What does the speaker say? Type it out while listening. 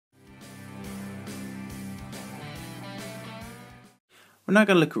We're now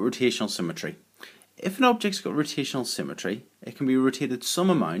going to look at rotational symmetry. If an object's got rotational symmetry, it can be rotated some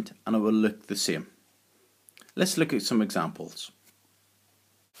amount and it will look the same. Let's look at some examples.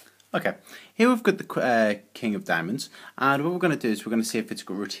 Okay, here we've got the King of Diamonds, and what we're going to do is we're going to see if it's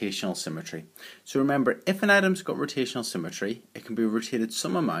got rotational symmetry. So remember, if an item's got rotational symmetry, it can be rotated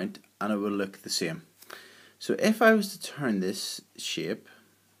some amount and it will look the same. So if I was to turn this shape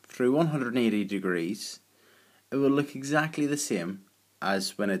through 180 degrees, it will look exactly the same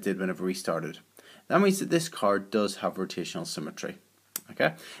as when it did whenever we started. That means that this card does have rotational symmetry.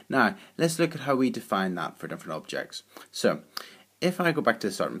 Okay, now let's look at how we define that for different objects. So if I go back to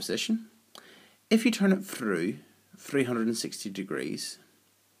the starting position, if you turn it through 360 degrees,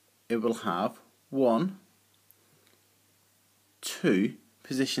 it will have 1, 2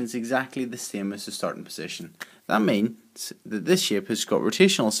 positions exactly the same as the starting position. That means that this shape has got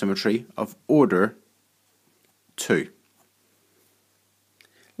rotational symmetry of order 2.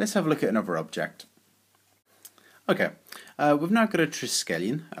 Let's have a look at another object. Okay, we've now got a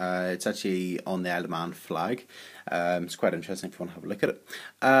triskelion. It's actually on the Isle of Man flag. It's quite interesting if you want to have a look at it.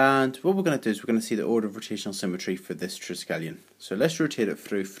 And what we're going to do is we're going to see the order of rotational symmetry for this triskelion. So let's rotate it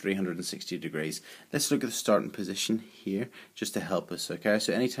through 360 degrees. Let's look at the starting position here just to help us. Okay,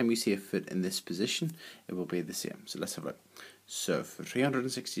 so anytime you see a foot in this position, it will be the same. So let's have a look. So for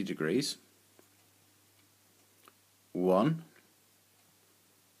 360 degrees, 1,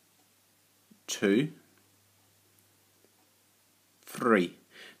 2, 3.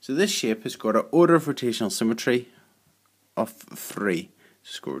 So this shape has got an order of rotational symmetry of 3. So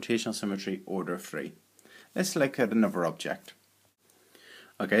it's got rotational symmetry order 3. Let's look at another object.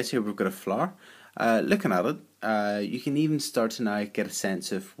 Okay, so here we've got a flower. Looking at it, you can even start to now get a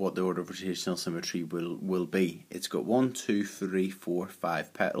sense of what the order of rotational symmetry will be. It's got 1, 2, 3, 4,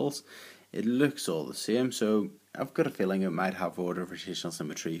 5 petals. It looks all the same, so I've got a feeling it might have order of rotational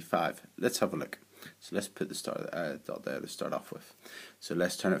symmetry 5. Let's have a look. So let's put the dot there to start off with. So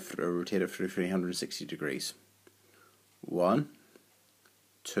let's turn it through, rotate it through 360 degrees. 1,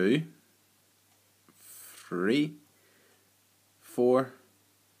 2, 3, 4,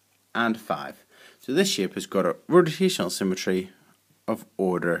 and 5. So this shape has got a rotational symmetry of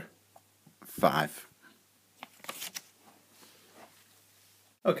order 5.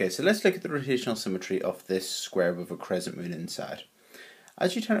 Okay, so let's look at the rotational symmetry of this square with a crescent moon inside.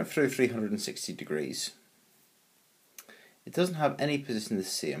 As you turn it through 360 degrees, it doesn't have any position the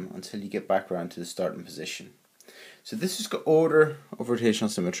same until you get back around to the starting position. So this has got order of rotational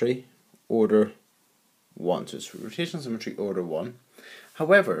symmetry, order 1. So it's rotational symmetry order 1.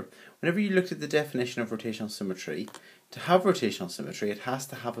 However, whenever you looked at the definition of rotational symmetry, to have rotational symmetry, it has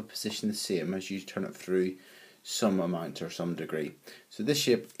to have a position the same as you turn it through some amount or some degree. So this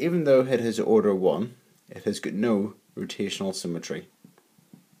shape, even though it has order 1, it has got no rotational symmetry.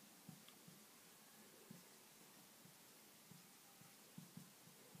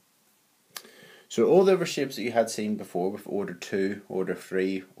 So all the other shapes that you had seen before with order 2, order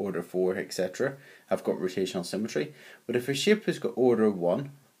 3, order 4, etc. have got rotational symmetry. But if a shape has got order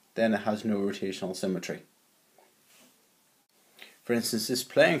 1, then it has no rotational symmetry. For instance, this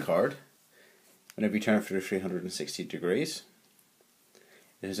playing card, whenever you turn it through 360 degrees,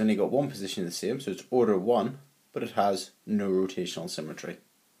 it has only got one position the same, so it's order 1, but it has no rotational symmetry.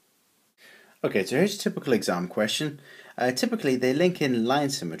 Okay, so here's a typical exam question. Typically they link in line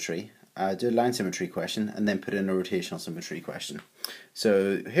symmetry, do a line symmetry question, and then put in a rotational symmetry question.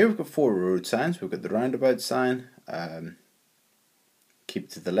 So here we've got 4 road signs. We've got the roundabout sign, keep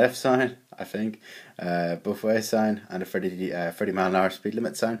to the left sign, I think, both ways sign, and a 30 mile an hour speed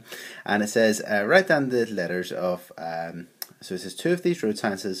limit sign. And it says write down the letters of, so it says 2 of these road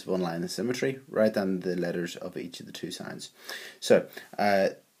signs has one line of symmetry. Write down the letters of each of the 2 signs. So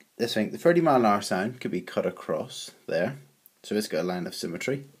this thing, the 30 mile an hour sign could be cut across there. So it's got a line of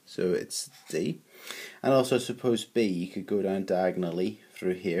symmetry, so it's D. And also suppose B, you could go down diagonally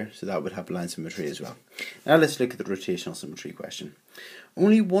through here, so that would have line symmetry as well. Now let's look at the rotational symmetry question.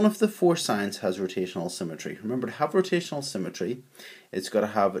 Only one of the 4 signs has rotational symmetry. Remember, to have rotational symmetry, it's got to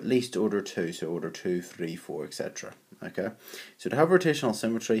have at least order 2, so order 2, 3, 4, etc. Okay, so to have rotational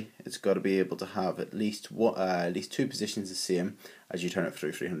symmetry, it's got to be able to have at least 2 positions the same as you turn it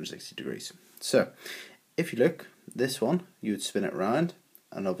through 360 degrees. So if you look, this one, you would spin it round,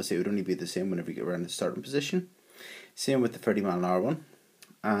 and obviously it would only be the same whenever you get around the starting position. Same with the 30 mile an hour one.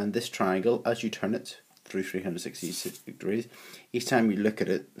 And this triangle, as you turn it through 360 degrees, each time you look at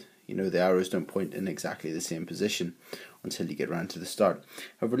it, you know the arrows don't point in exactly the same position until you get around to the start.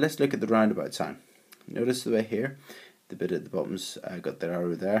 However, let's look at the roundabout sign. Notice the way here, the bit at the bottom's got the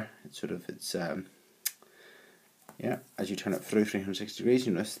arrow there. It's Yeah, as you turn it through 360 degrees,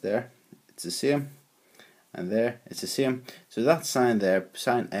 you notice there it's the same, and there it's the same. So that sign there,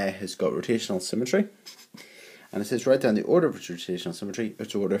 sign A, has got rotational symmetry, and it says write down the order of its rotational symmetry.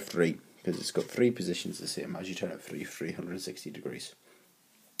 It's order 3, because it's got 3 positions the same as you turn it through 360 degrees.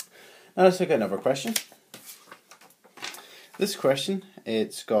 Now let's look at another question. This question,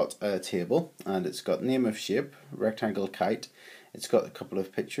 it's got a table, and it's got name of shape, rectangle, kite. It's got a couple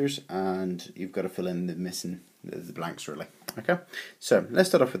of pictures, and you've got to fill in the blanks really. Okay, so let's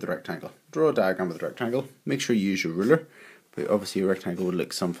start off with the rectangle. Draw a diagram of the rectangle. Make sure you use your ruler, but obviously a rectangle would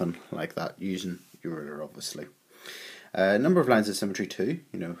look something like that using your ruler, obviously. Number of lines of symmetry 2,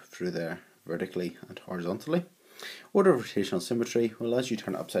 through there vertically and horizontally. Order of rotational symmetry, well, as you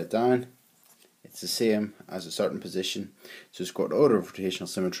turn it upside down, it's the same as a certain position, so it's got order of rotational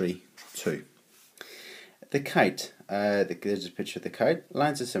symmetry 2. The kite, there's a picture of the kite.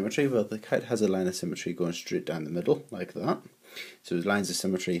 Lines of symmetry, well, the kite has a line of symmetry going straight down the middle, like that. So lines of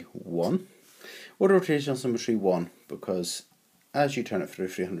symmetry 1. Order of rotational symmetry 1, because as you turn it through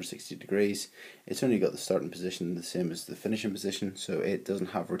 360 degrees, it's only got the starting position the same as the finishing position, so it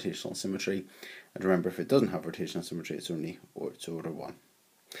doesn't have rotational symmetry. And remember, if it doesn't have rotational symmetry, it's order 1.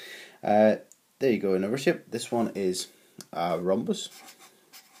 There you go, another shape. This one is a rhombus.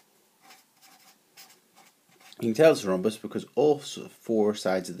 You can tell it's a rhombus because all 4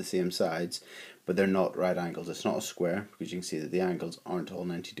 sides are the same sides, but they're not right angles. It's not a square because you can see that the angles aren't all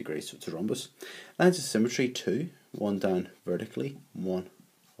 90 degrees, so it's a rhombus. Lines of symmetry 2, 1 down vertically, 1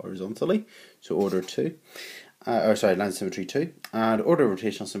 horizontally, so order 2. Lines of symmetry 2, and order of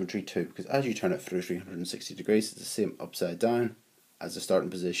rotational symmetry 2, because as you turn it through 360 degrees, it's the same upside down as the starting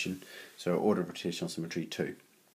position, so order of rotational symmetry 2.